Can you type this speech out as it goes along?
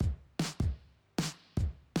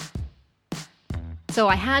So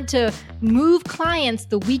I had to move clients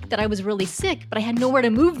the week that I was really sick, but I had nowhere to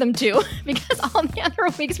move them to because all the other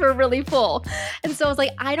weeks were really full. And so I was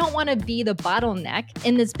like, I don't want to be the bottleneck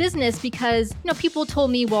in this business because, people told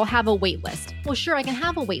me, well, have a wait list. Well, sure, I can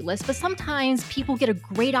have a wait list, but sometimes people get a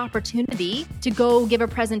great opportunity to go give a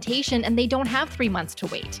presentation and they don't have 3 months to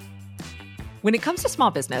wait. When it comes to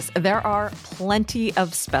small business, there are plenty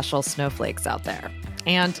of special snowflakes out there.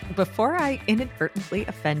 And before I inadvertently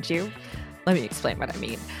offend you, let me explain what I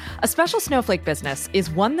mean. A special snowflake business is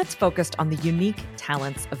one that's focused on the unique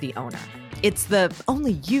talents of the owner. It's the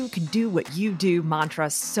only you can do what you do mantra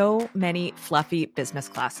so many fluffy business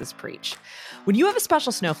classes preach. When you have a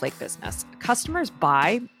special snowflake business, customers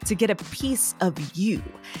buy to get a piece of you.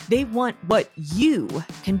 They want what you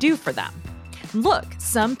can do for them. Look,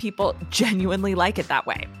 some people genuinely like it that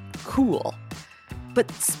way. Cool. But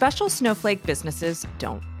special snowflake businesses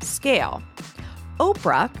don't scale.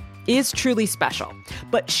 Oprah is truly special,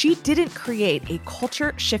 but she didn't create a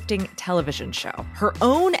culture-shifting television show, her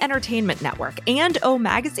own entertainment network, and O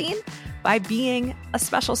Magazine by being a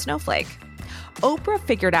special snowflake. Oprah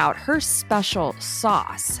figured out her special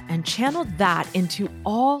sauce and channeled that into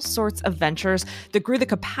all sorts of ventures that grew the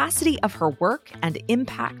capacity of her work and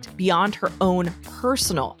impact beyond her own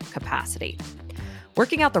personal capacity.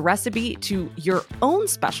 Working out the recipe to your own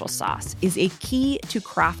special sauce is a key to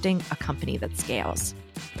crafting a company that scales.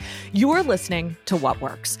 You're listening to What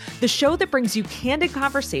Works, the show that brings you candid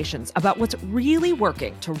conversations about what's really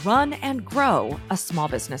working to run and grow a small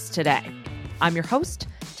business today. I'm your host,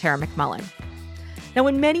 Tara McMullen. Now,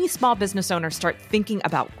 when many small business owners start thinking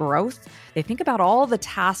about growth, they think about all the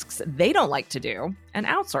tasks they don't like to do and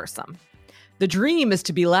outsource them. The dream is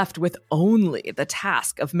to be left with only the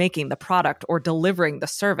task of making the product or delivering the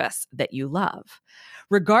service that you love.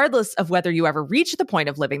 Regardless of whether you ever reach the point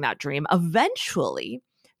of living that dream, eventually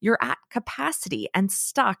you're at capacity and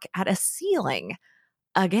stuck at a ceiling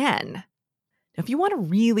again. Now, if you want to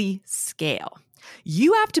really scale,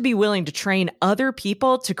 you have to be willing to train other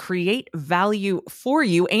people to create value for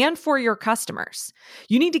you and for your customers.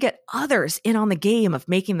 You need to get others in on the game of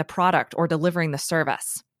making the product or delivering the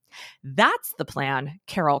service. That's the plan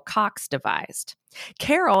Carol Cox devised.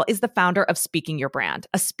 Carol is the founder of Speaking Your Brand,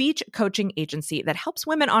 a speech coaching agency that helps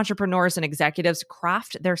women entrepreneurs and executives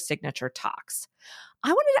craft their signature talks. I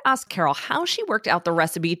wanted to ask Carol how she worked out the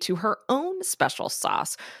recipe to her own special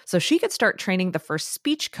sauce so she could start training the first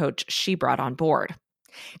speech coach she brought on board.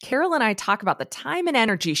 Carol and I talk about the time and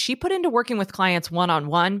energy she put into working with clients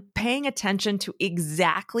one-on-one, paying attention to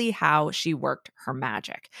exactly how she worked her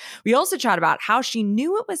magic. We also chat about how she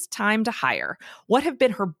knew it was time to hire, what have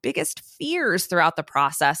been her biggest fears throughout the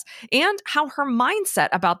process, and how her mindset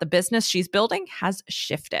about the business she's building has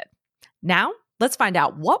shifted. Now, let's find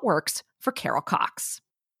out what works for Carol Cox.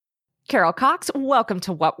 Carol Cox, welcome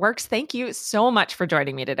to What Works. Thank you so much for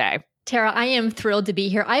joining me today. Tara, I am thrilled to be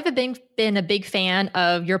here. I've been a big fan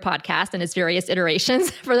of your podcast and its various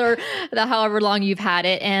iterations for the however long you've had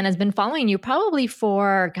it, and has been following you probably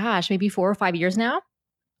for, maybe 4 or 5 years now.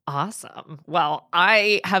 Awesome. Well,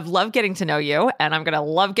 I have loved getting to know you, and I'm going to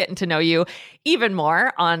love getting to know you even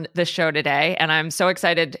more on the show today. And I'm so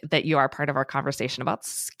excited that you are part of our conversation about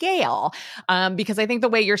scale, because I think the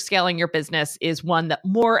way you're scaling your business is one that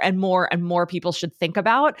more and more and more people should think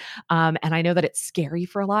about. And I know that it's scary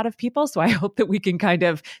for a lot of people. So I hope that we can kind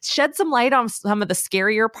of shed some light on some of the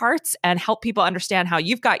scarier parts and help people understand how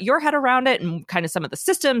you've got your head around it and kind of some of the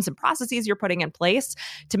systems and processes you're putting in place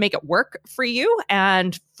to make it work for you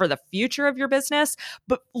and for the future of your business.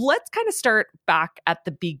 But let's kind of start back at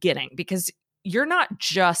the beginning, because you're not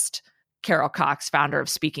just Carol Cox, founder of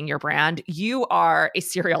Speaking Your Brand. You are a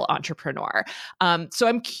serial entrepreneur. So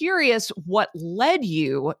I'm curious what led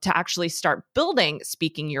you to actually start building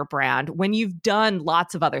Speaking Your Brand when you've done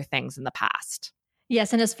lots of other things in the past.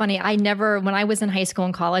 Yes. And it's funny. When I was in high school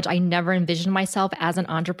and college, I never envisioned myself as an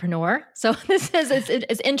entrepreneur. So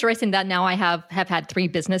it's interesting that now I have had 3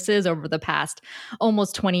 businesses over the past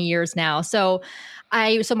almost 20 years now. So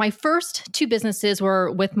my first 2 businesses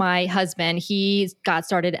were with my husband. He got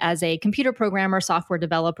started as a computer programmer, software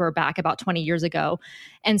developer back about 20 years ago.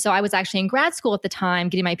 And so I was actually in grad school at the time,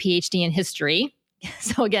 getting my PhD in history.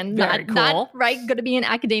 So again, not going to be in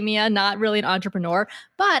academia, not really an entrepreneur,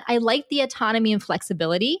 but I liked the autonomy and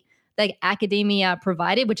flexibility that academia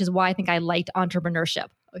provided, which is why I think I liked entrepreneurship.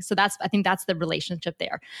 So I think that's the relationship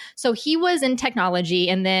there. So he was in technology,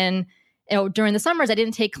 and then during the summers, I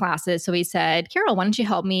didn't take classes. So he said, Carol, why don't you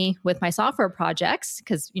help me with my software projects?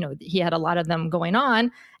 Because, he had a lot of them going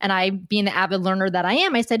on. And I, being the avid learner that I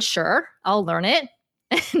am, I said, sure, I'll learn it.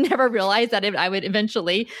 Never realized that I would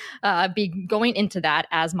eventually be going into that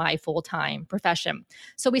as my full-time profession.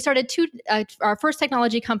 So we started our first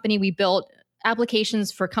technology company. We built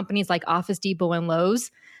applications for companies like Office Depot and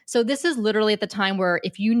Lowe's. So this is literally at the time where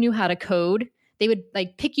if you knew how to code, they would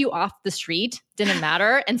like pick you off the street, didn't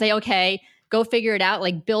matter, and say, okay, go figure it out,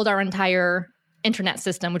 like build our entire internet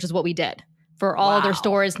system, which is what we did for all of their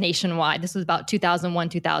stores nationwide. This was about 2001,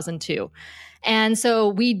 2002. And so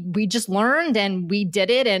we just learned and we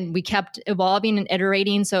did it and we kept evolving and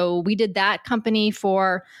iterating. So we did that company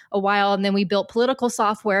for a while. And then we built political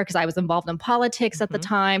software because I was involved in politics at the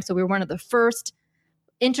time. So we were one of the first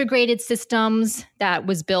integrated systems that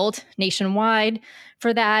was built nationwide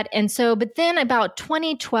for that. And so, but then about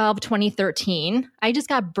 2012, 2013, I just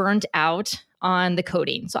got burnt out on the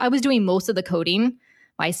coding. So I was doing most of the coding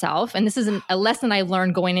myself. And this is a lesson I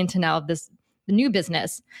learned going into now the new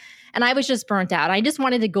business. And I was just burnt out. I just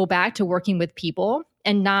wanted to go back to working with people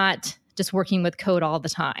and not just working with code all the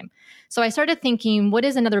time. So I started thinking, what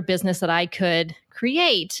is another business that I could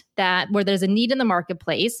create that where there's a need in the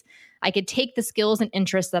marketplace? I could take the skills and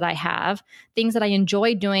interests that I have, things that I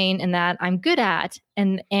enjoy doing and that I'm good at,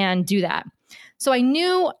 and do that. So I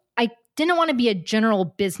knew I didn't want to be a general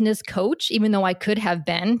business coach, even though I could have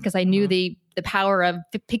been, because I knew the power of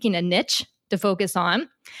picking a niche to focus on.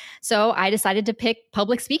 So I decided to pick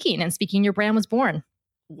public speaking, and Speaking Your Brand was born.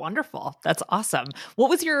 Wonderful. That's awesome. What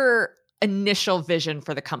was your initial vision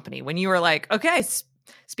for the company when you were like, okay,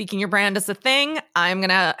 Speaking Your Brand is a thing. I'm going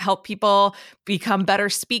to help people become better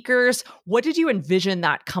speakers. What did you envision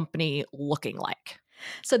that company looking like?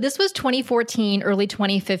 So this was 2014, early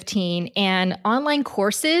 2015, and online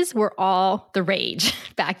courses were all the rage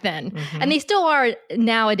back then. And they still are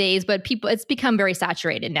nowadays, but it's become very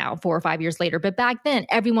saturated now 4 or 5 years later. But back then,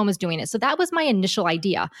 everyone was doing it. So that was my initial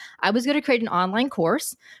idea. I was going to create an online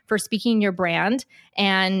course for Speaking Your Brand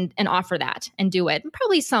and offer that and do it. And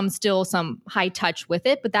probably some high touch with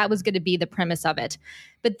it, but that was going to be the premise of it.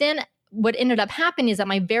 But then what ended up happening is that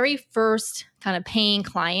my very first kind of paying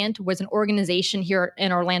client was an organization here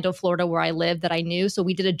in Orlando, Florida, where I live that I knew. So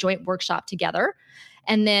we did a joint workshop together.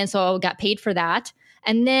 And then, so I got paid for that.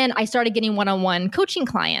 And then I started getting one-on-one coaching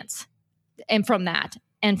clients and from that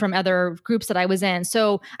and from other groups that I was in.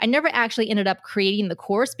 So I never actually ended up creating the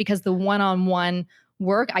course because the one-on-one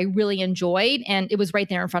work I really enjoyed and it was right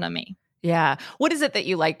there in front of me. Yeah. What is it that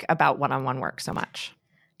you like about one-on-one work so much?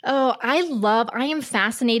 Oh, I am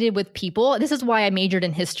fascinated with people. This is why I majored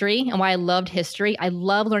in history and why I loved history. I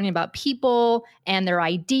love learning about people and their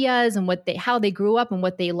ideas and how they grew up and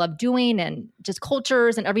what they love doing and just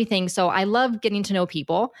cultures and everything. So I love getting to know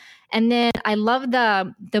people. And then I love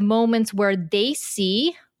the moments where they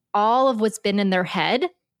see all of what's been in their head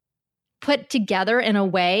put together in a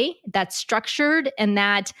way that's structured and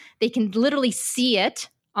that they can literally see it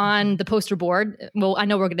on the poster board. Well, I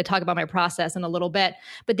know we're going to talk about my process in a little bit,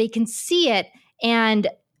 but they can see it and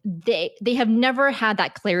they have never had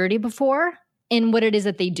that clarity before in what it is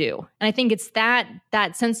that they do. And I think it's that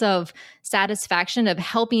sense of satisfaction of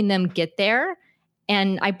helping them get there.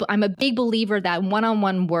 And I'm a big believer that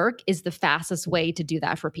one-on-one work is the fastest way to do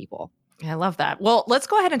that for people. I love that. Well, let's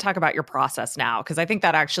go ahead and talk about your process now, because I think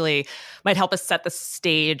that actually might help us set the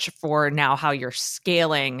stage for now how you're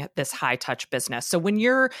scaling this high touch business. So can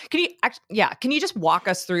you just walk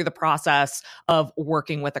us through the process of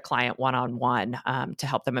working with a client one-on-one to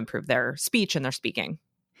help them improve their speech and their speaking?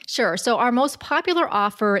 Sure. So our most popular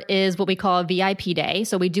offer is what we call a VIP day.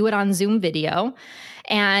 So we do it on Zoom video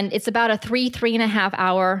and it's about a 3.5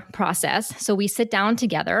 hour process. So we sit down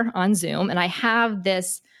together on Zoom and I have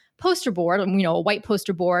this poster board, a white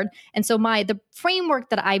poster board. And so the framework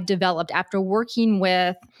that I've developed after working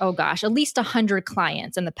with, at least 100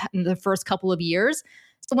 clients in the first couple of years.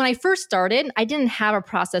 So when I first started, I didn't have a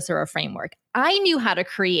process or a framework. I knew how to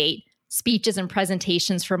create speeches and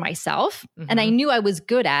presentations for myself. And I knew I was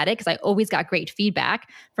good at it because I always got great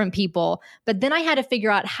feedback from people. But then I had to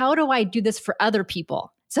figure out, how do I do this for other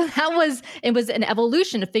people? So it was an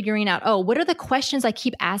evolution of figuring out, what are the questions I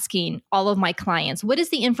keep asking all of my clients? What is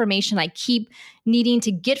the information I keep needing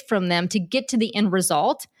to get from them to get to the end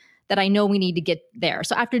result that I know we need to get there?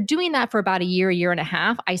 So after doing that for about a year and a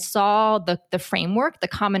half, I saw the framework, the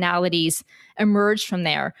commonalities emerge from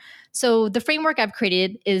there. So the framework I've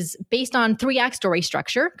created is based on 3-act story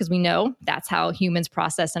structure, because we know that's how humans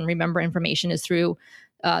process and remember information is through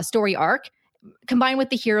story arc, combined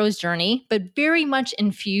with the hero's journey, but very much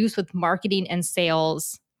infused with marketing and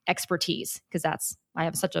sales expertise, because that's I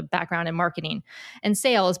have such a background in marketing and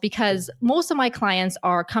sales, because most of my clients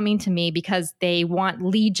are coming to me because they want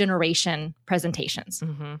lead generation presentations.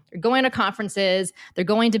 Mm-hmm. They're going to conferences, they're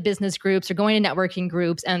going to business groups, they're going to networking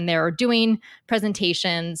groups, and they're doing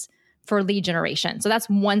presentations for lead generation. So that's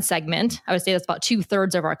one segment. I would say that's about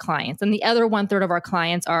 2/3 of our clients. And the other 1/3 of our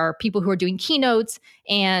clients are people who are doing keynotes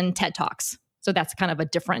and TED Talks. So that's kind of a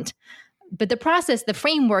different, but the process, the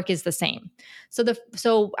framework is the same.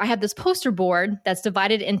 So I have this poster board that's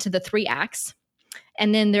divided into the 3 acts.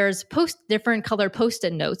 And then there's different colored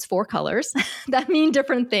Post-it notes, 4 colors that mean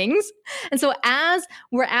different things. And so as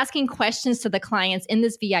we're asking questions to the clients in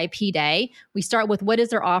this VIP day, we start with what is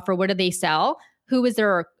their offer? What do they sell? Who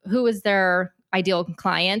is their ideal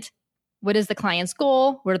client? What is the client's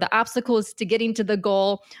goal? What are the obstacles to getting to the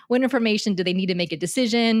goal? What information do they need to make a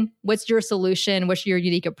decision? What's your solution? What's your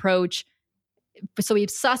unique approach? So we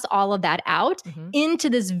suss all of that out into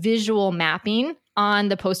this visual mapping on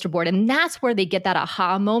the poster board. And that's where they get that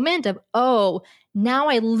aha moment of, oh, now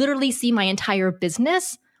I literally see my entire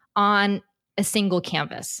business on a single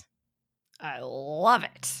canvas. I love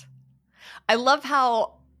it. I love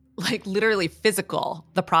how literally physical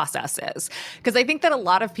the process is. Because I think that a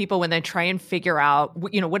lot of people, when they try and figure out,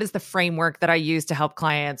 what is the framework that I use to help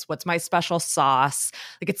clients? What's my special sauce?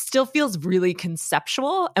 It still feels really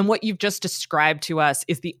conceptual. And what you've just described to us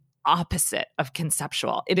is the opposite of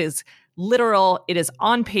conceptual. It is literal. It is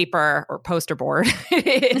on paper or poster board.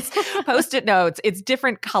 It is Post-it notes. It's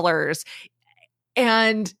different colors.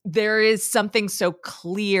 And there is something so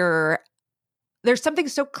clear. There's something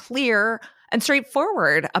so clear and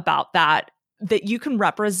straightforward about that you can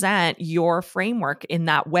represent your framework in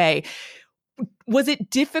that way. Was it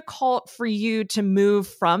difficult for you to move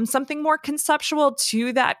from something more conceptual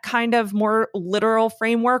to that kind of more literal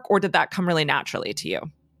framework, or did that come really naturally to you?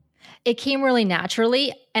 It came really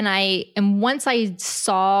naturally. And once I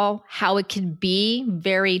saw how it could be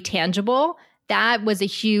very tangible, that was a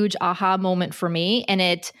huge aha moment for me. And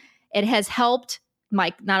it has helped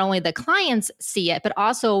not only the clients see it, but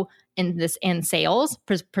also in sales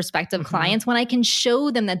prospective clients, when I can show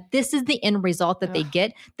them that this is the end result that they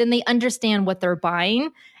get, then they understand what they're buying.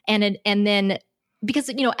 And then because,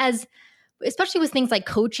 especially with things like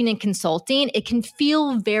coaching and consulting, it can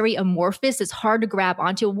feel very amorphous. It's hard to grab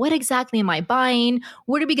onto. What exactly am I buying?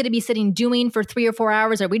 What are we going to be sitting doing for 3 or 4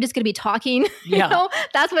 hours? Are we just going to be talking? Yeah.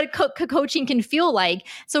 That's what coaching can feel like.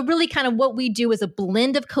 So really kind of what we do is a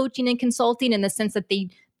blend of coaching and consulting, in the sense that the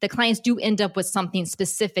clients do end up with something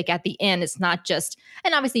specific at the end. It's not just,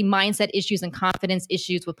 and obviously mindset issues and confidence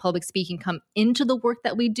issues with public speaking come into the work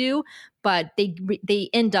that we do, but they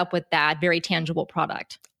end up with that very tangible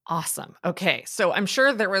product. Awesome. Okay. So I'm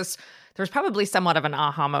sure there was probably somewhat of an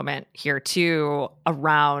aha moment here too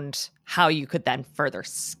around how you could then further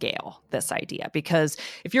scale this idea. Because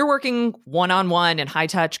if you're working one-on-one in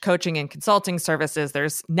high-touch coaching and consulting services,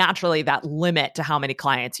 there's naturally that limit to how many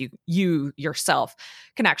clients you yourself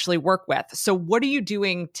can actually work with. So what are you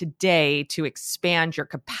doing today to expand your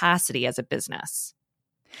capacity as a business?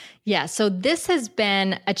 Yeah, so this has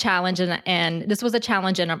been a challenge, and this was a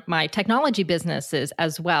challenge in my technology businesses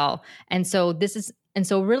as well. And so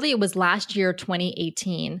really it was last year,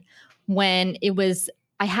 2018, when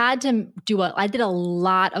I did a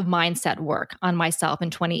lot of mindset work on myself in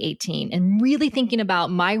 2018, and really thinking about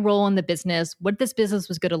my role in the business, what this business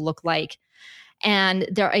was going to look like. And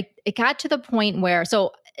it got to the point where,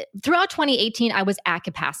 so throughout 2018, I was at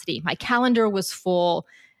capacity. My calendar was full.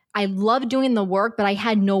 I loved doing the work, but I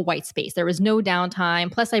had no white space. There was no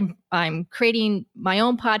downtime. Plus, I'm creating my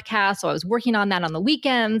own podcast, so I was working on that on the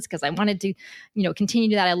weekends because I wanted to, continue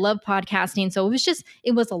to that. I love podcasting, so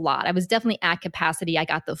it was a lot. I was definitely at capacity. I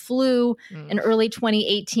got the flu in early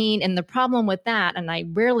 2018, and the problem with that, and I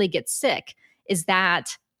rarely get sick, is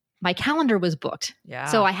that my calendar was booked. Yeah.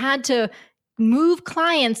 So I had to move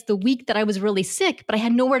clients the week that I was really sick, but I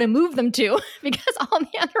had nowhere to move them to because all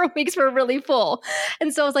the other weeks were really full.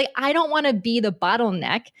 And so I was like, I don't want to be the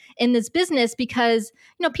bottleneck in this business because,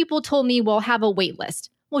 people told me, well, have a wait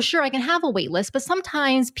list. Well, sure, I can have a wait list, but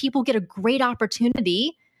sometimes people get a great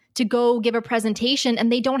opportunity to go give a presentation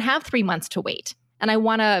and they don't have 3 months to wait. And I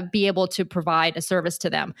want to be able to provide a service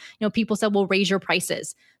to them. People said, well, raise your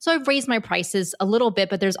prices. So I've raised my prices a little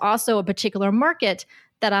bit, but there's also a particular market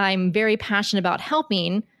that I'm very passionate about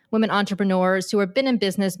helping, women entrepreneurs who have been in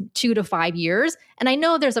business 2 to 5 years. And I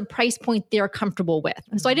know there's a price point they're comfortable with.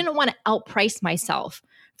 And so I didn't want to outprice myself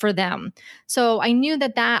for them. So I knew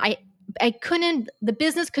that I couldn't, the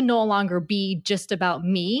business could no longer be just about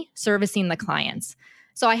me servicing the clients.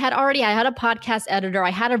 So I had a podcast editor, I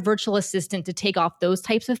had a virtual assistant to take off those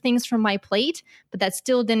types of things from my plate, but that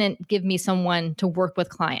still didn't give me someone to work with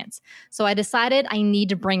clients. So I decided I had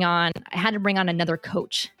to bring on another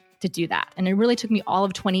coach to do that. And it really took me all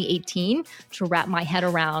of 2018 to wrap my head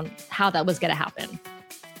around how that was going to happen.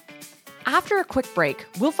 After a quick break,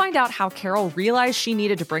 we'll find out how Carol realized she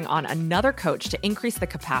needed to bring on another coach to increase the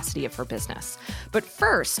capacity of her business. But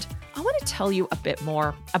first, I want to tell you a bit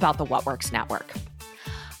more about the What Works Network.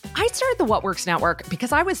 I started the What Works Network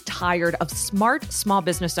because I was tired of smart small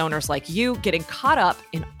business owners like you getting caught up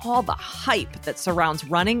in all the hype that surrounds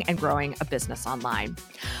running and growing a business online.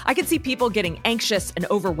 I could see people getting anxious and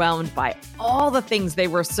overwhelmed by all the things they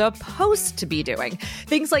were supposed to be doing.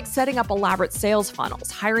 Things like setting up elaborate sales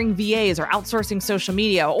funnels, hiring VAs, or outsourcing social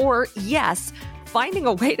media, or yes, finding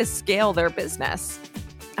a way to scale their business.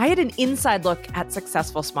 I had an inside look at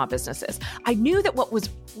successful small businesses. I knew that what was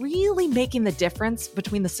really making the difference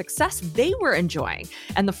between the success they were enjoying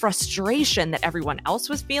and the frustration that everyone else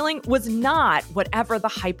was feeling was not whatever the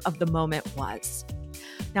hype of the moment was.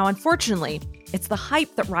 Now, unfortunately, it's the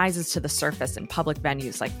hype that rises to the surface in public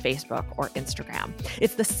venues like Facebook or Instagram.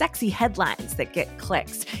 It's the sexy headlines that get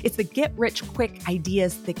clicks. It's the get-rich-quick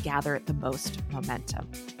ideas that gather the most momentum.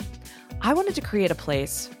 I wanted to create a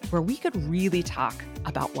place where we could really talk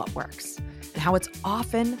about what works and how it's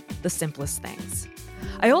often the simplest things.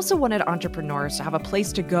 I also wanted entrepreneurs to have a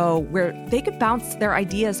place to go where they could bounce their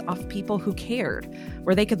ideas off people who cared,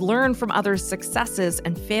 where they could learn from others' successes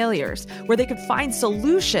and failures, where they could find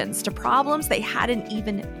solutions to problems they hadn't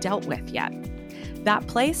even dealt with yet. That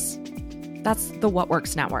place, that's the What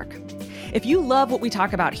Works Network. If you love what we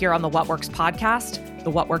talk about here on the What Works podcast, the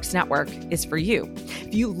What Works Network is for you.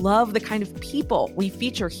 If you love the kind of people we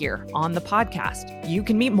feature here on the podcast, you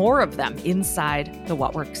can meet more of them inside the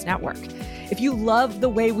What Works Network. If you love the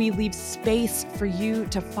way we leave space for you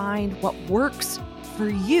to find what works for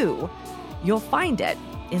you, you'll find it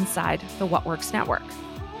inside the What Works Network.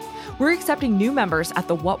 We're accepting new members at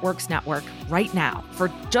the What Works Network right now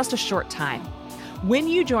for just a short time. When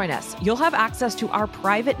you join us, you'll have access to our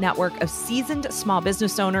private network of seasoned small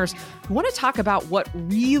business owners who want to talk about what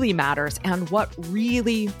really matters and what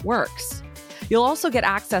really works. You'll also get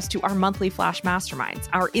access to our monthly Flash Masterminds,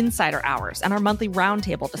 our insider hours, and our monthly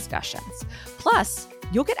roundtable discussions. Plus,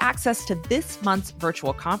 you'll get access to this month's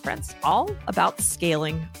virtual conference, all about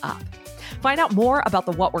scaling up. Find out more about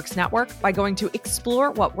the What Works Network by going to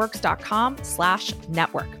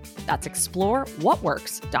explorewhatworks.com/network. That's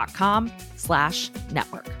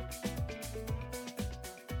explorewhatworks.com/network.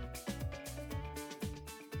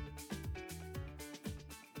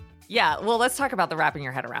 Yeah, well, let's talk about the wrapping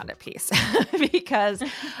your head around it piece because,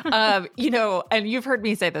 and you've heard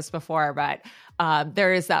me say this before, but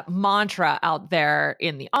there is that mantra out there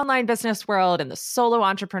in the online business world, in the solo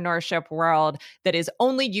entrepreneurship world, that is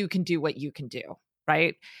only you can do what you can do,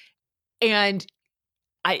 right? And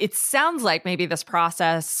it sounds like maybe this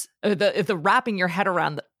process, the wrapping your head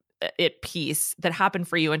around it piece that happened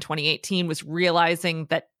for you in 2018 was realizing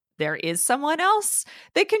that there is someone else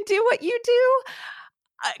that can do what you do.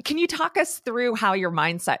 Can you talk us through how your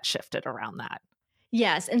mindset shifted around that?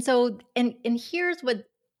 Yes. And so, and here's what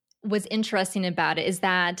was interesting about it is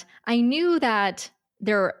that I knew that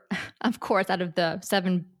there, of course, out of the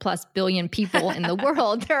 7+ billion people in the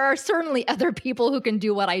world, there are certainly other people who can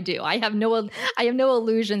do what I do. I have no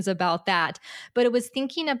illusions about that. But it was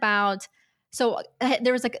thinking about, so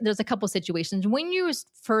there's a couple situations when you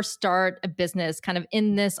first start a business, kind of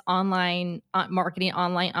in this online marketing,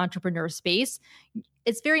 online entrepreneur space.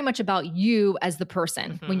 It's very much about you as the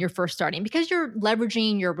person when you're first starting, because you're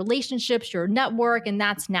leveraging your relationships, your network, and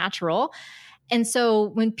that's natural. And so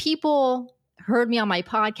when people heard me on my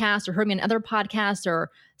podcast or heard me on other podcasts or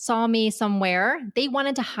saw me somewhere, they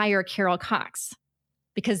wanted to hire Carol Cox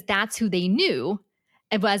because that's who they knew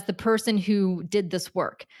as the person who did this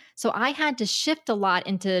work. So I had to shift a lot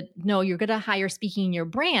into, no, you're going to hire Speaking Your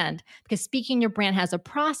Brand, because Speaking Your Brand has a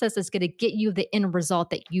process that's going to get you the end result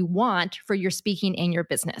that you want for your speaking and your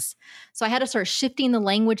business. So I had to start shifting the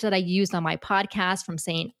language that I used on my podcast from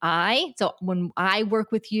saying I, so when I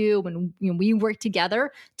work with you, when we work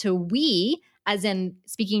together, to we, as in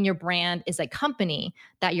Speaking Your Brand is a company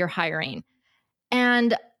that you're hiring.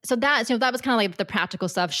 And so that was kind of like the practical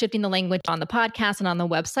stuff, shifting the language on the podcast and on the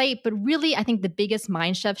website. But really, I think the biggest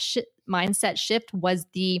mindset shift was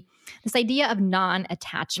this idea of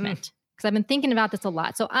non-attachment. Because I've been thinking about this a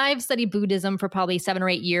lot. So I've studied Buddhism for probably 7 or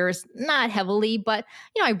 8 years, not heavily, but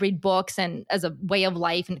I read books and as a way of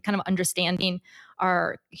life and kind of understanding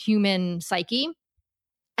our human psyche.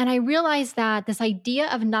 And I realized that this idea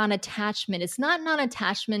of non-attachment, it's not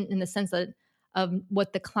non-attachment in the sense that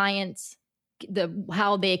what the clients,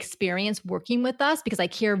 how they experience working with us, because I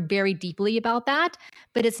care very deeply about that.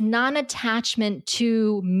 But it's non-attachment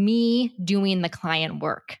to me doing the client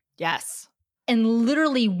work. Yes. And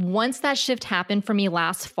literally once that shift happened for me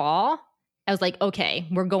last fall, I was like, okay,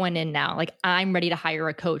 we're going in now. Like I'm ready to hire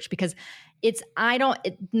a coach because my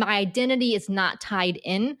identity is not tied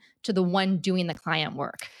in to the one doing the client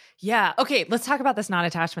work. Yeah. Okay. Let's talk about this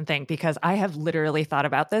non-attachment thing because I have literally thought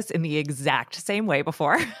about this in the exact same way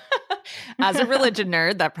before. As a religion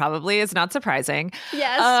nerd, that probably is not surprising.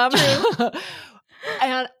 Yes, true.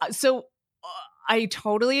 And so I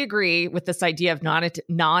totally agree with this idea of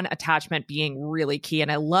non-attachment being really key.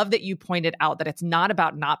 And I love that you pointed out that it's not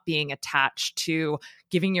about not being attached to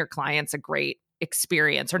giving your clients a great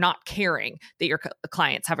experience or not caring that your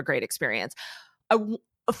clients have a great experience.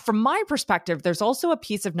 From my perspective, there's also a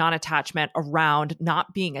piece of non-attachment around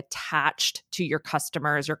not being attached to your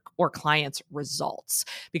customers or clients' results.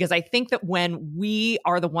 Because I think that when we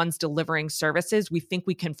are the ones delivering services, we think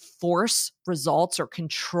we can force results or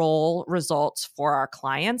control results for our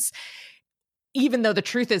clients, even though the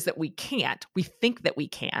truth is that we can't. We think that we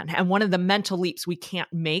can. And one of the mental leaps we can't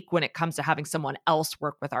make when it comes to having someone else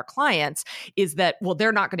work with our clients is that, well,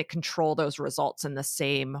 they're not going to control those results in the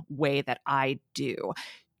same way that I do.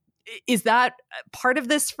 Is that part of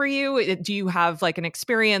this for you? Do you have like an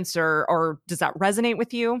experience or does that resonate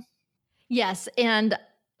with you? Yes. And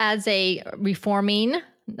as a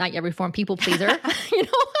not yet reformed people pleaser,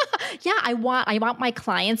 yeah, I want my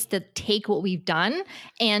clients to take what we've done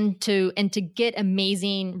and to get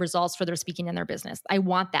amazing results for their speaking and their business. I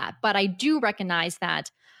want that. But I do recognize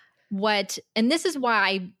that and this is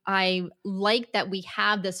why I like that we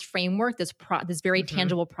have this framework, this very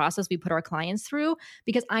tangible process we put our clients through,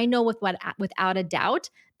 because I know without a doubt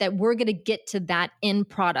that we're going to get to that end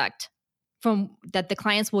product that the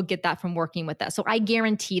clients will get that from working with us. So I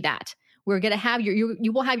guarantee that we're going to have you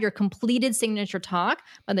will have your completed signature talk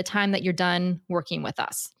by the time that you're done working with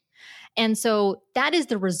us. And so that is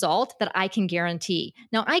the result that I can guarantee.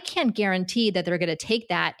 Now, I can't guarantee that they're going to take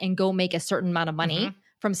that and go make a certain amount of money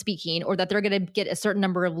from speaking, or that they're going to get a certain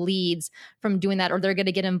number of leads from doing that, or they're going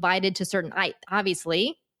to get invited to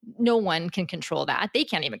obviously no one can control that. They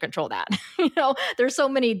can't even control that. There's so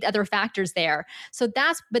many other factors there. So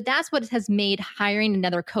that's what has made hiring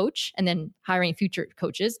another coach and then hiring future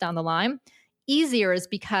coaches down the line easier, is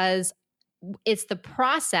because it's the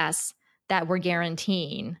process that we're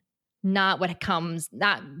guaranteeing, not what comes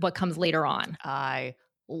later on. I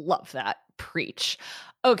love that. Preach.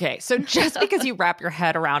 Okay, so just because you wrap your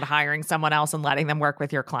head around hiring someone else and letting them work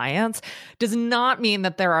with your clients does not mean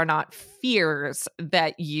that there are not fears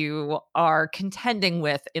that you are contending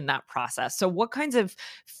with in that process. So what kinds of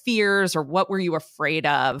fears or what were you afraid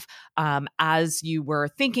of as you were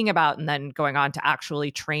thinking about and then going on to actually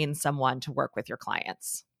train someone to work with your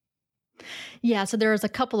clients? Yeah, so there's a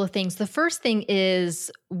couple of things. The first thing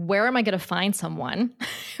is, where am I going to find someone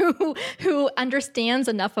who understands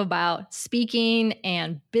enough about speaking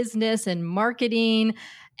and business and marketing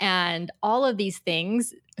and all of these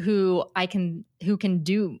things, who can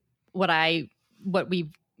do what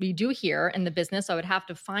we do here in the business? So I would have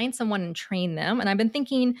to find someone and train them. And I've been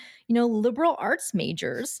thinking, liberal arts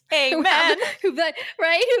majors. Amen. Who've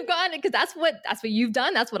gone, because that's what you've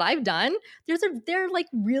done. That's what I've done. They're like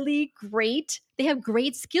really great. They have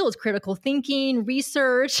great skills: critical thinking,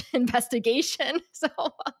 research, investigation. So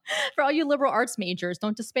for all you liberal arts majors,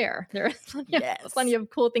 don't despair. There's plenty of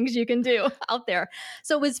cool things you can do out there.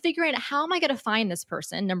 So it was figuring out, how am I going to find this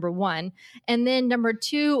person, number one. And then number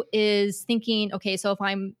two is thinking, okay, so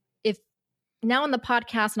if now on the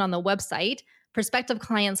podcast and on the website, prospective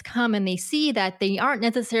clients come and they see that they aren't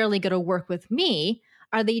necessarily going to work with me,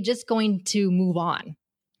 are they just going to move on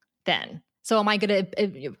then? So am I going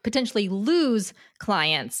to potentially lose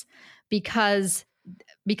clients because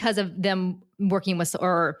of them working with,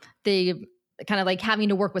 or they kind of like having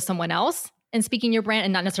to work with someone else and speaking your brand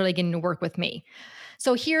and not necessarily getting to work with me?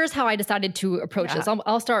 So here's how I decided to approach this.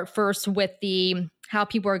 I'll start first with how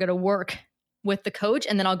people are going to work with the coach,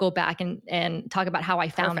 and then I'll go back and talk about how I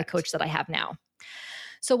found the coach that I have now.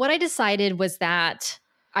 So what I decided was that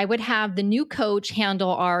I would have the new coach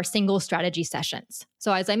handle our single strategy sessions.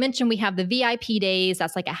 So as I mentioned, we have the VIP days.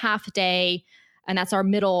 That's like a half day, and that's our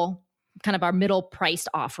middle priced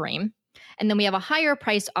offering. And then we have a higher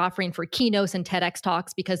priced offering for keynotes and TEDx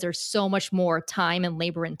talks, because there's so much more time and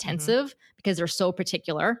labor intensive because they're so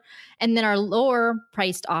particular. And then our lower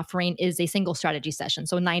priced offering is a single strategy session,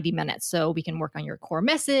 so 90 minutes. So we can work on your core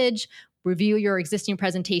message, review your existing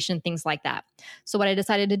presentation, things like that. So what I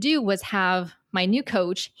decided to do was have my new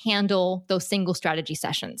coach handle those single strategy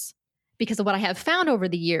sessions, because of what I have found over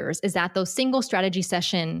the years is that those single strategy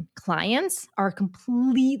session clients are a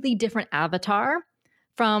completely different avatar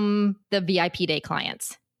from the VIP day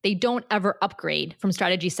clients. They don't ever upgrade from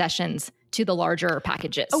strategy sessions to the larger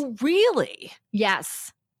packages. Oh, really?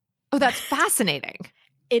 Yes. Oh, that's fascinating.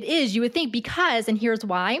 It is. You would think because, and here's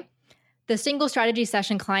why. The single strategy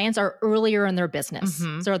session clients are earlier in their business.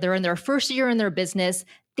 So they're in their first year in their business.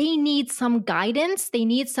 They need some guidance. They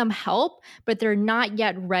need some help, but they're not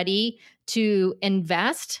yet ready to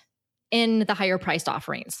invest in the higher priced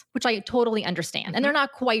offerings, which I totally understand. And they're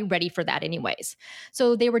not quite ready for that anyways.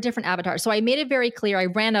 So they were different avatars. So I made it very clear. I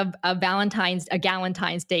ran a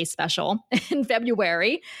Galentine's Day special in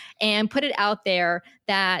February and put it out there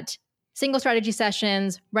that single strategy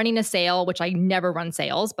sessions, running a sale, which I never run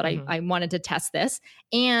sales, but I wanted to test this,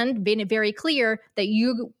 and made it very clear that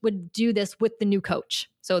you would do this with the new coach.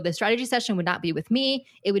 So the strategy session would not be with me.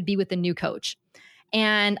 It would be with the new coach.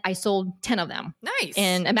 And I sold 10 of them. Nice.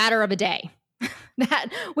 In a matter of a day.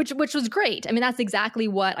 which was great. I mean, that's exactly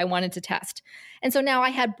what I wanted to test. And so now I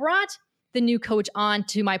had brought the new coach on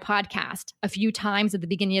to my podcast a few times at the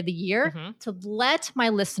beginning of the year to let my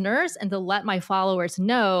listeners and to let my followers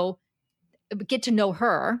get to know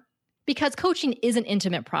her, because coaching is an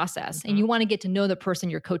intimate process and you want to get to know the person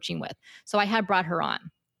you're coaching with. So I had brought her on.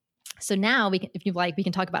 So now if you like, we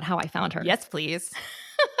can talk about how I found her. Yes, please.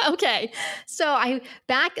 Okay. So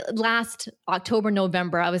back last October,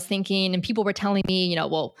 November, I was thinking, and people were telling me,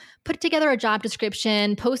 well, put together a job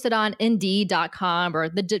description, post it on Indeed.com or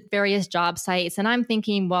the various job sites. And I'm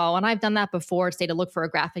thinking, well, and I've done that before, say to look for a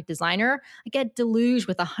graphic designer, I get deluged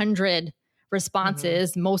with 100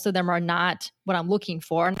 responses. Most of them are not what I'm looking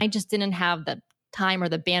for. And I just didn't have the time or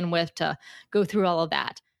the bandwidth to go through all of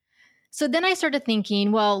that. So then I started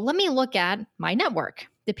thinking, well, let me look at my network,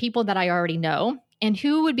 the people that I already know, and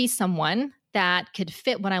who would be someone that could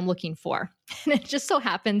fit what I'm looking for. And it just so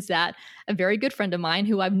happens that a very good friend of mine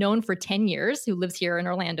who I've known for 10 years, who lives here in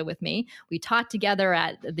Orlando with me, we taught together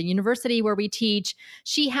at the university where we teach.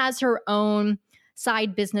 She has her own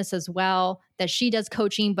side business as well that she does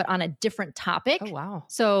coaching, but on a different topic. Oh, wow.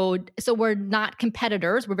 So we're not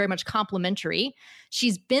competitors. We're very much complementary.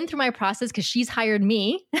 She's been through my process because she's hired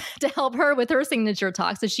me to help her with her signature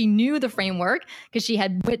talk. So she knew the framework because she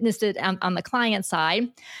had witnessed it on the client side.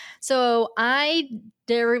 So I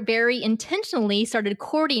very intentionally started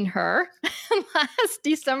courting her last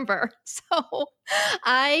December. So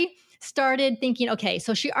I started thinking, okay,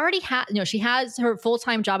 so she already she has her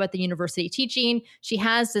full-time job at the university teaching. She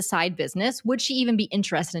has this side business. Would she even be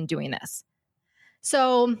interested in doing this?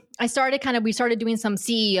 So we started doing some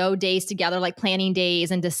CEO days together, like planning days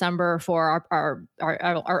in December for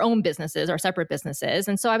our own businesses, our separate businesses.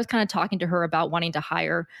 And so I was kind of talking to her about wanting to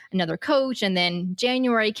hire another coach. And then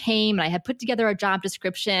January came and I had put together a job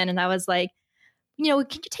description and I was like, can you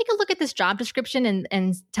take a look at this job description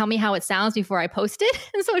and tell me how it sounds before I post it?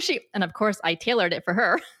 And of course I tailored it for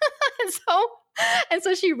her. And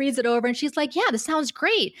so she reads it over and she's like, yeah, this sounds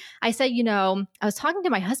great. I said, I was talking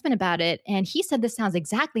to my husband about it and he said, this sounds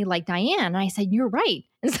exactly like Diane. And I said, you're right.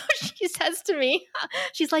 And so she says to me,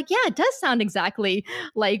 she's like, yeah, it does sound exactly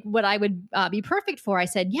like what I would be perfect for. I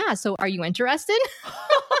said, yeah. So are you interested?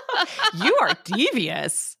 You are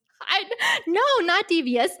devious. No, not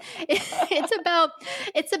devious. It's about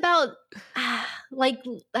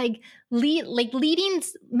leading,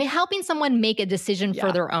 helping someone make a decision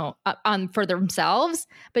for their own, for themselves,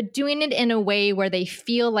 but doing it in a way where they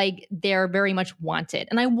feel like they're very much wanted.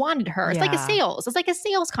 And I wanted her. It's like a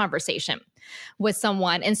sales conversation with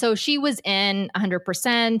someone. And so she was in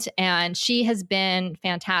 100% and she has been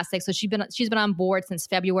fantastic. So she's been on board since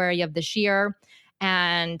February of this year.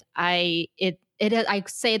 And I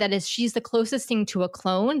say that she's the closest thing to a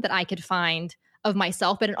clone that I could find of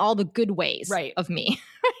myself, but in all the good ways of me.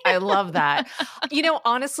 I love that.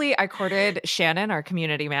 Honestly, I courted Shannon, our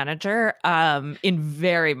community manager, in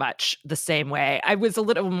very much the same way. I was a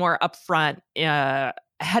little more upfront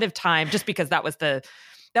ahead of time, just because that was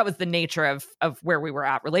the nature of where we were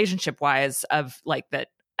at relationship wise, of like that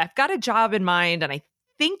I've got a job in mind and I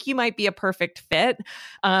think you might be a perfect fit.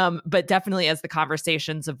 But definitely as the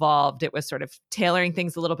conversations evolved, it was sort of tailoring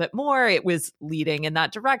things a little bit more. It was leading in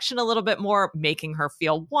that direction a little bit more, making her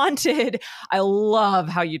feel wanted. I love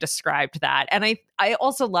how you described that. And I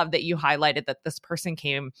also love that you highlighted that this person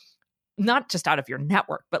came not just out of your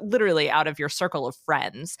network, but literally out of your circle of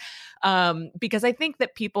friends. Because I think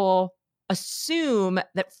that people assume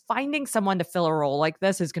that finding someone to fill a role like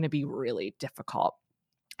this is going to be really difficult.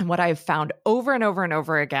 And what I've found over and over and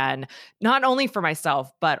over again, not only for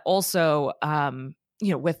myself, but also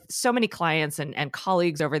with so many clients and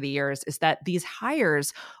colleagues over the years is that these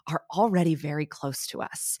hires are already very close to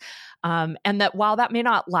us. And that while that may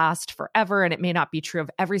not last forever, and it may not be true of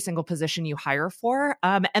every single position you hire for,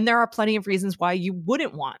 and there are plenty of reasons why you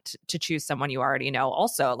wouldn't want to choose someone you already know.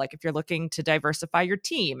 Also, like if you're looking to diversify your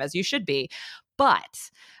team, as you should be. But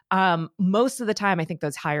most of the time, I think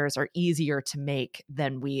those hires are easier to make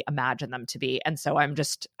than we imagine them to be. And so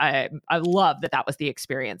I love that was the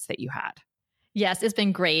experience that you had. Yes, it's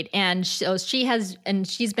been great. And so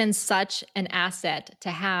she's been such an asset to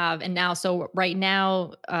have. And now, so right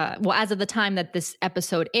now, as of the time that this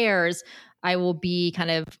episode airs, I will be kind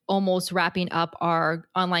of almost wrapping up our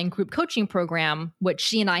online group coaching program, which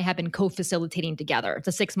she and I have been co-facilitating together. It's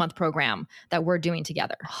a 6-month program that we're doing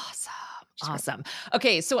together. Awesome.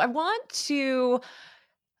 Okay. So I want to,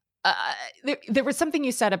 there was something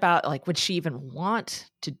you said about like, would she even want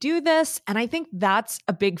to do this? And I think that's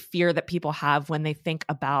a big fear that people have when they think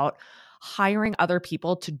about hiring other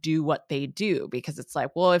people to do what they do, because it's like,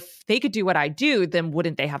 well, if they could do what I do, then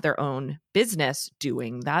wouldn't they have their own business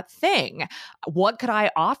doing that thing? What could I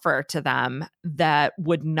offer to them that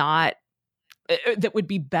would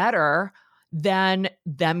be better than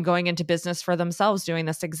them going into business for themselves doing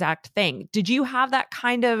this exact thing? Did you have that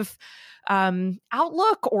kind of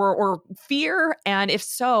outlook or fear? And if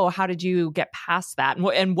so, how did you get past that?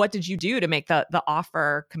 And what did you do to make the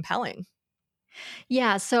offer compelling?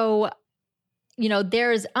 Yeah. So,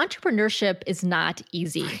 there's entrepreneurship is not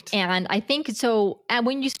easy. Right. And I think so. And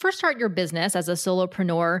when you first start your business as a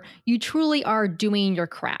solopreneur, you truly are doing your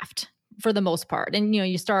craft for the most part. And,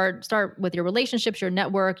 you start with your relationships, your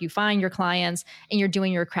network, you find your clients, and you're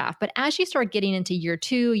doing your craft. But as you start getting into year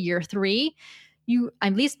 2, year 3,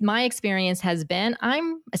 at least my experience has been,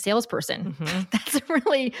 I'm a salesperson. Mm-hmm. That's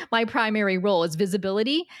really my primary role, is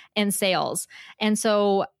visibility and sales. And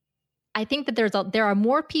so I think that there are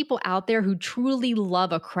more people out there who truly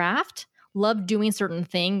love a craft, love doing certain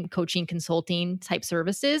thing, coaching, consulting type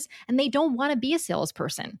services, and they don't want to be a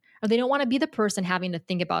salesperson, or they don't want to be the person having to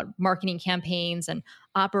think about marketing campaigns and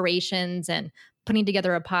operations and putting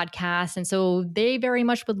together a podcast. And so they very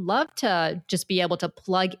much would love to just be able to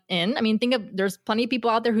plug in. I mean, there's plenty of people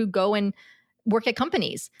out there who go and work at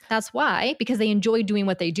companies. That's why, because they enjoy doing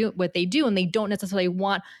what they do, and they don't necessarily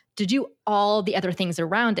want to do all the other things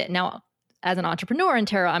around it. Now, as an entrepreneur, and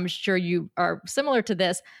Tara, I'm sure you are similar to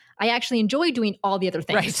this, I actually enjoy doing all the other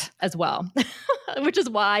things as well, which is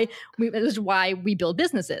why we build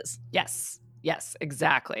businesses. Yes,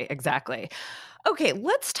 exactly. Okay,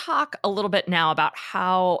 let's talk a little bit now about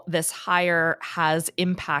how this hire has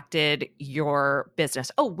impacted your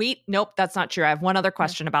business. Oh, wait, nope, that's not true. I have one other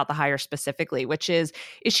question about the hire specifically, which is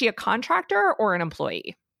she a contractor or an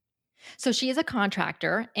employee? So she is a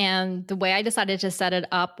contractor, and the way I decided to set it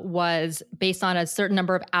up was based on a certain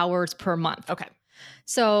number of hours per month. Okay.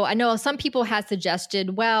 So I know some people had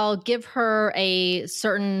suggested, well, give her a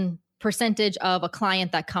certain percentage of a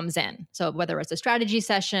client that comes in. So whether it's a strategy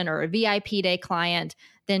session or a VIP day client,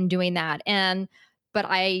 then doing that. But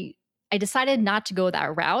I decided not to go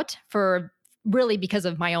that route because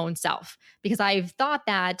of my own self, because I've thought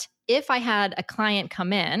that if I had a client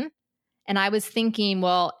come in and I was thinking,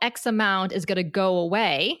 well, X amount is going to go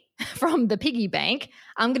away from the piggy bank,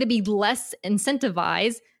 I'm going to be less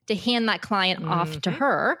incentivized to hand that client off to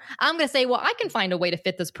her. I'm going to say, well, I can find a way to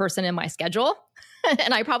fit this person in my schedule.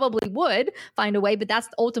 And I probably would find a way, but that's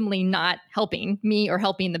ultimately not helping me or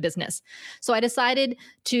helping the business. So I decided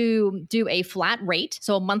to do a flat rate,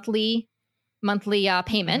 so a monthly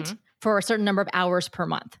payment for a certain number of hours per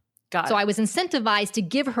month. So I was incentivized to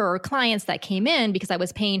give her clients that came in because I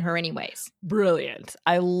was paying her anyways. Brilliant.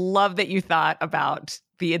 I love that you thought about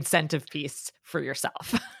the incentive piece for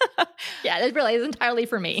yourself. Yeah, it really is entirely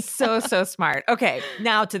for me. So smart. Okay,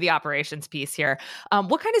 now to the operations piece here.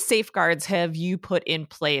 What kind of safeguards have you put in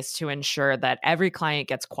place to ensure that every client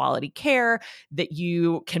gets quality care, that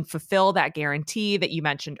you can fulfill that guarantee that you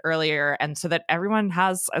mentioned earlier, and so that everyone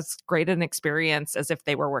has as great an experience as if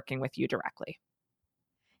they were working with you directly?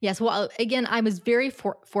 Yes. Well, again, I was very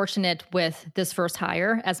fortunate with this first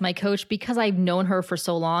hire as my coach because I've known her for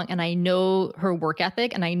so long, and I know her work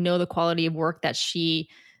ethic, and I know the quality of work that she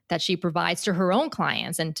provides to her own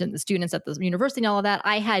clients and to the students at the university and all of that.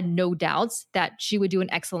 I had no doubts that she would do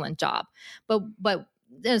an excellent job. But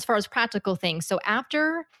as far as practical things, so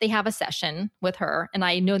after they have a session with her, and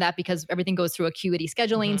I know that because everything goes through Acuity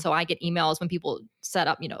scheduling, so I get emails when people set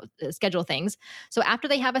up, schedule things. So after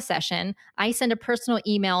they have a session, I send a personal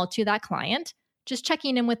email to that client, just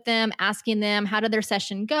checking in with them, asking them, how did their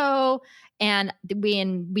session go? And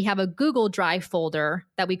we have a Google Drive folder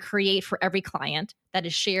that we create for every client that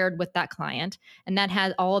is shared with that client. And that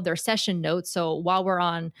has all of their session notes. So while we're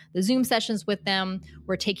on the Zoom sessions with them,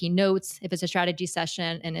 we're taking notes if it's a strategy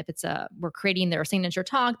session. And if we're creating their signature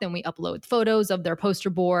talk, then we upload photos of their poster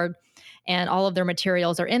board, and all of their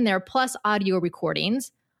materials are in there, plus audio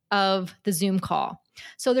recordings of the Zoom call.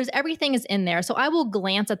 So there's everything is in there. So I will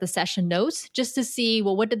glance at the session notes just to see,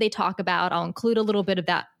 well, what did they talk about? I'll include a little bit of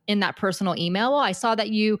that in that personal email. Well, I saw that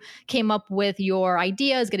you came up with your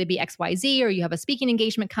idea is going to be XYZ, or you have a speaking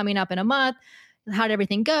engagement coming up in a month. How did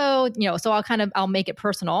everything go? So I'll make it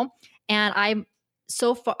personal. And I'm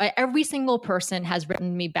so far, every single person has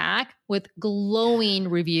written me back with glowing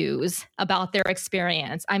reviews about their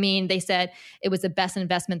experience. I mean, they said it was the best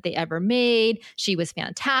investment they ever made. She was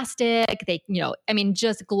fantastic.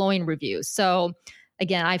 Just glowing reviews. So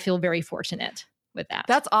again, I feel very fortunate with that.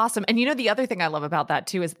 That's awesome. And the other thing I love about that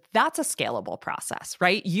too is that's a scalable process,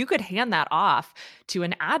 right? You could hand that off to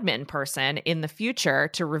an admin person in the future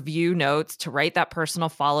to review notes, to write that personal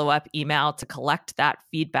follow-up email, to collect that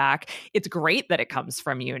feedback. It's great that it comes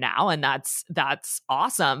from you now, and that's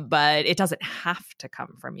awesome, but it doesn't have to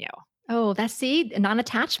come from you. Oh, that's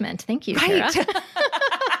non-attachment. Thank you, right. Sarah.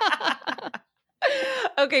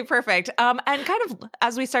 Okay, perfect. And kind of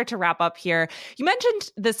as we start to wrap up here, you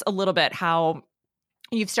mentioned this a little bit, how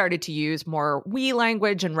you've started to use more we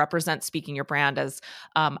language and represent Speaking Your Brand as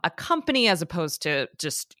a company as opposed to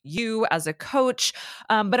just you as a coach.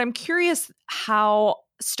 But I'm curious how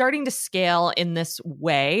starting to scale in this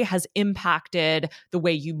way has impacted the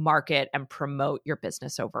way you market and promote your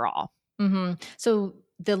business overall. Mm-hmm. So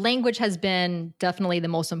the language has been definitely the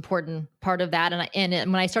most important part of that. And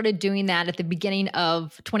when I started doing that at the beginning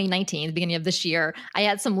of 2019, the beginning of this year, I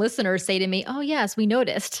had some listeners say to me, "Oh yes, we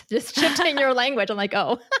noticed this shift in your language." I'm like,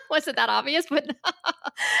 "Oh, wasn't that obvious?" But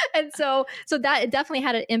and so that it definitely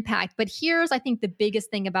had an impact. But here's, I think, the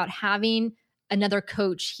biggest thing about having another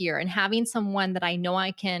coach here and having someone that I know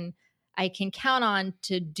I can count on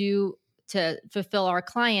to fulfill our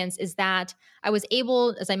clients is that I was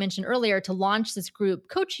able, as I mentioned earlier, to launch this group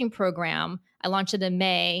coaching program. I launched it in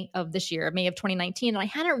May of this year, May of 2019. And I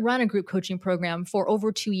hadn't run a group coaching program for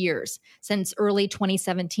over 2 years, since early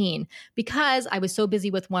 2017, because I was so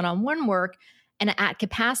busy with one-on-one work. And at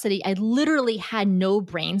capacity, I literally had no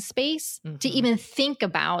brain space to even think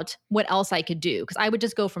about what else I could do. Because I would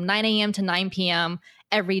just go from 9 a.m. to 9 p.m.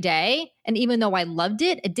 every day. And even though I loved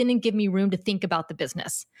it, it didn't give me room to think about the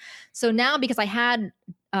business. So now, because I had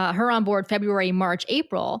her on board February, March,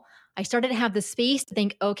 April, I started to have the space to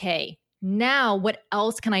think, okay, now what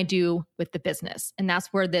else can I do with the business? And that's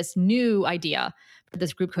where this new idea for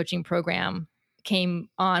this group coaching program came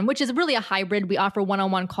on, which is really a hybrid. We offer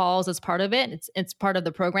one-on-one calls as part of it. It's part of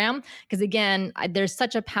the program. Because again, there's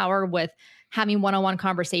such a power with having one-on-one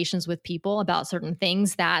conversations with people about certain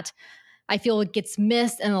things that I feel it gets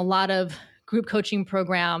missed in a lot of group coaching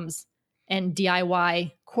programs and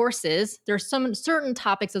DIY courses. There's some certain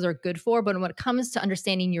topics that are good for, but when it comes to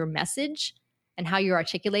understanding your message and how you're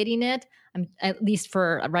articulating it, at least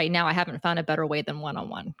for right now, I haven't found a better way than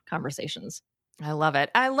one-on-one conversations. I love it.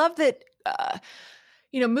 I love that,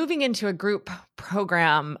 moving into a group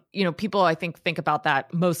program, people, I think about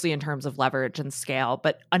that mostly in terms of leverage and scale.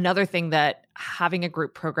 But another thing that having a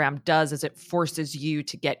group program does is it forces you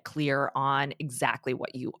to get clear on exactly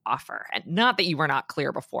what you offer. And not that you were not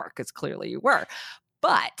clear before, because clearly you were,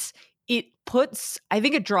 but I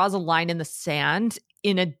think it draws a line in the sand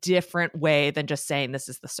in a different way than just saying this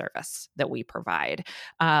is the service that we provide.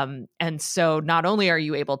 And so not only are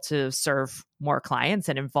you able to serve more clients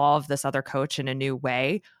and involve this other coach in a new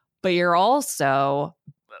way, but you're also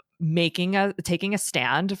taking a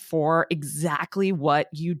stand for exactly what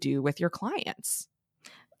you do with your clients.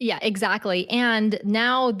 Yeah, exactly. And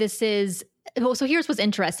now so here's what's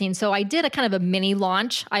interesting. So I did a kind of a mini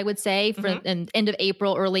launch, I would say, for the end of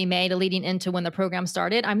April, early May, to leading into when the program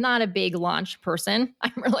started. I'm not a big launch person.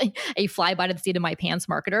 I'm really a fly by the seat of my pants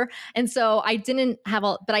marketer. And so I didn't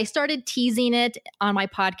but I started teasing it on my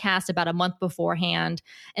podcast about a month beforehand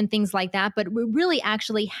and things like that. But really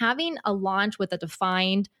actually having a launch with a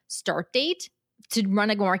defined start date to run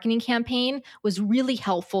a marketing campaign was really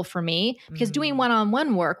helpful for me, because doing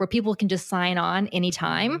one-on-one work where people can just sign on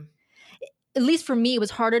anytime, at least for me, it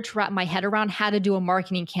was harder to wrap my head around how to do a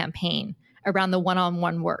marketing campaign around the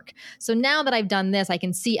one-on-one work. So now that I've done this, I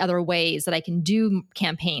can see other ways that I can do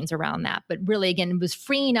campaigns around that. But really, again, it was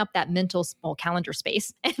freeing up that calendar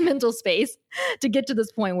space and mental space to get to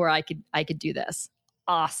this point where I could do this.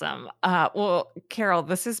 Awesome. Well, Carol,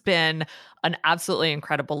 this has been an absolutely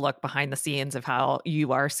incredible look behind the scenes of how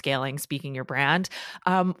you are scaling Speaking Your Brand.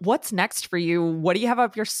 What's next for you? What do you have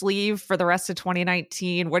up your sleeve for the rest of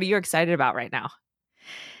 2019? What are you excited about right now?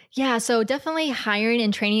 Yeah, so definitely hiring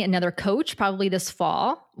and training another coach probably this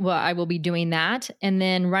fall. Well, I will be doing that, and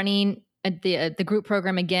then running the group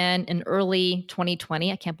program again in early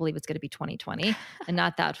 2020. I can't believe it's going to be 2020 and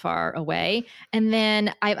not that far away. And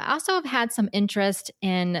then I've also have had some interest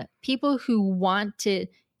in people who want to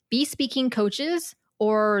be speaking coaches,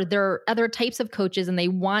 or there are other types of coaches and they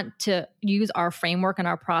want to use our framework and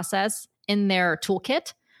our process in their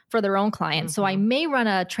toolkit for their own clients. So I may run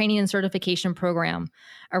a training and certification program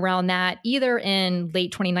around that either in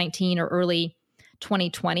late 2019 or early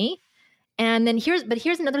 2020. And then here's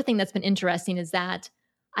another thing that's been interesting is that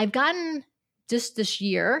I've gotten just this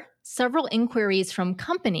year several inquiries from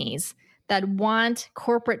companies that want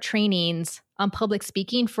corporate trainings on public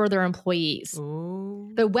speaking for their employees. Ooh.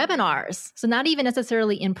 The webinars, so not even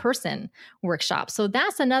necessarily in-person workshops. So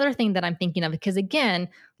that's another thing that I'm thinking of, because again,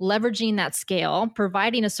 leveraging that scale,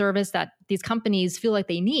 providing a service that these companies feel like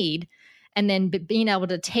they need, and then being able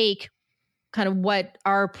to take kind of what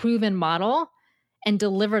our proven model and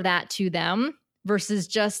deliver that to them versus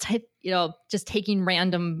just taking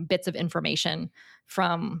random bits of information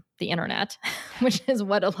from the internet, which is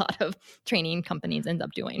what a lot of training companies end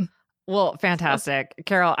up doing. Well, fantastic.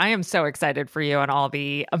 Carol, I am so excited for you and all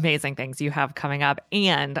the amazing things you have coming up.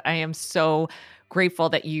 And I am so grateful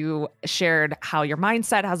that you shared how your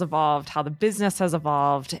mindset has evolved, how the business has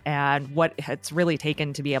evolved, and what it's really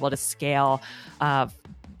taken to be able to scale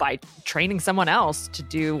by training someone else to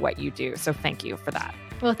do what you do. So thank you for that.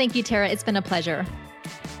 Well, thank you, Tara. It's been a pleasure.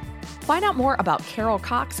 Find out more about Carol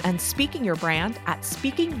Cox and Speaking Your Brand at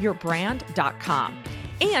speakingyourbrand.com.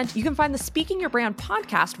 And you can find the Speaking Your Brand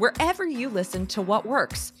podcast wherever you listen to What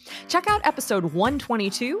Works. Check out episode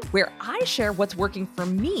 122, where I share what's working for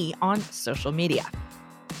me on social media.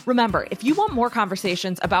 Remember, if you want more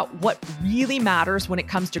conversations about what really matters when it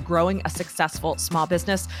comes to growing a successful small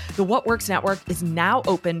business, the What Works Network is now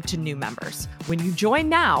open to new members. When you join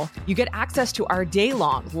now, you get access to our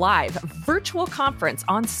day-long live virtual conference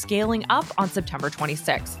on scaling up on September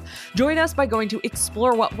 26th. Join us by going to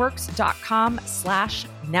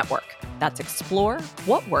explorewhatworks.com/network. That's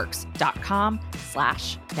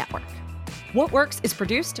explorewhatworks.com/network. What Works is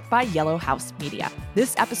produced by Yellow House Media.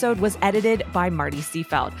 This episode was edited by Marty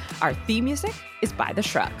Seafeld. Our theme music is by The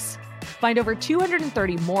Shrugs. Find over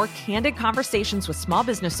 230 more candid conversations with small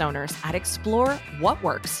business owners at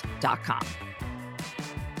explorewhatworks.com.